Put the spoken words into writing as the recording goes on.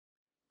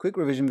Quick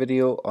revision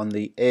video on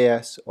the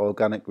AS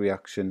organic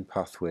reaction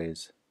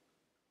pathways.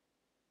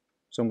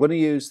 So I'm going to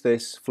use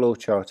this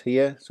flowchart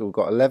here. So we've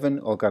got 11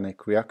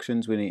 organic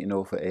reactions we need to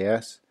know for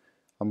AS.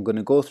 I'm going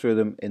to go through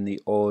them in the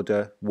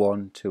order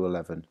 1 to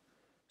 11.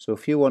 So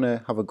if you want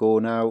to have a go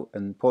now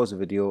and pause the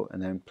video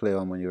and then play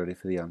on when you're ready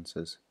for the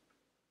answers.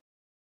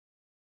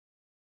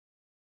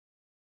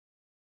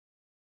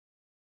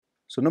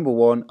 So number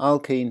 1,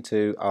 alkene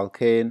to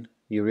alkane.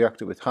 You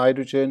react it with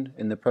hydrogen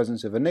in the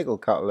presence of a nickel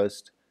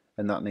catalyst,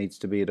 and that needs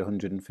to be at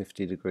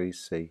 150 degrees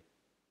C.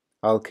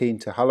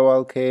 Alkene to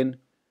haloalkane,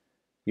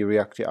 you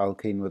react your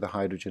alkene with a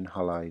hydrogen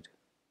halide.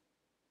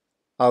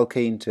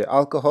 Alkene to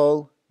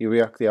alcohol, you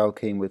react the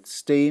alkene with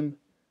steam,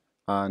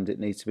 and it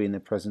needs to be in the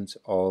presence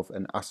of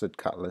an acid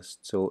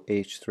catalyst, so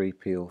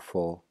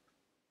H3PO4.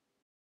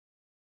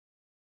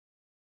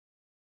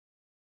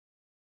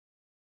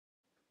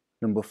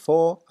 Number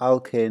 4,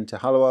 alkane to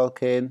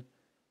haloalkane,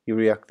 you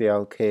react the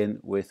alkane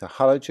with a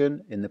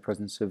halogen in the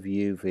presence of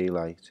UV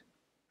light.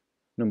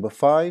 Number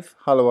 5,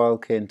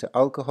 haloalkane to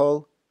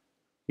alcohol,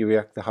 you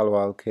react the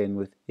haloalkane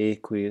with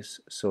aqueous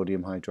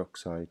sodium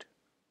hydroxide.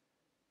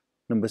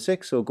 Number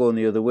 6, so going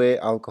the other way,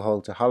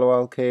 alcohol to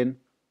haloalkane,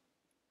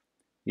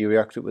 you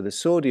react it with a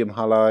sodium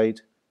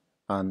halide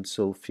and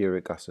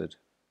sulfuric acid.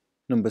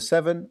 Number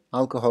 7,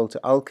 alcohol to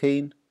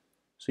alkene,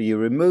 so you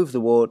remove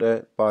the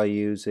water by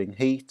using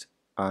heat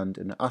and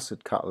an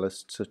acid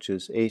catalyst such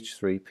as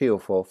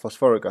H3PO4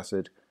 phosphoric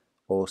acid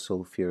or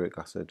sulfuric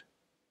acid.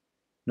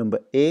 Number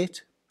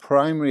 8,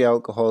 primary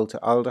alcohol to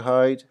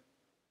aldehyde,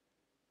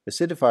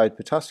 acidified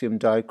potassium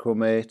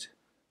dichromate,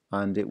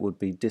 and it would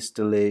be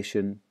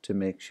distillation to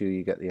make sure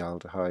you get the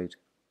aldehyde.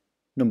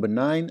 Number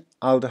 9,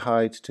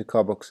 aldehyde to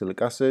carboxylic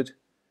acid,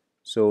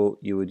 so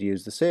you would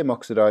use the same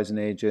oxidizing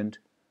agent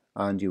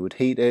and you would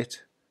heat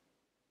it.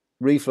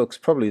 Reflux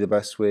probably the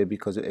best way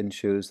because it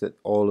ensures that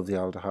all of the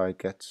aldehyde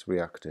gets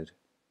reacted.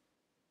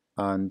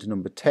 And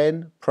number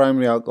 10,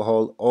 primary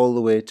alcohol all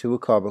the way to a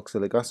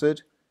carboxylic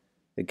acid.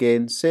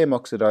 Again, same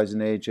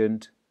oxidizing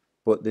agent,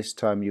 but this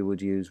time you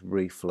would use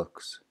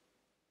reflux.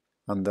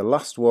 And the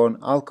last one,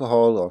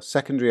 alcohol or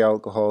secondary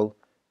alcohol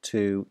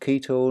to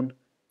ketone,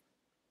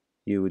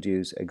 you would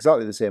use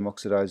exactly the same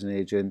oxidizing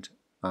agent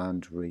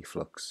and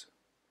reflux.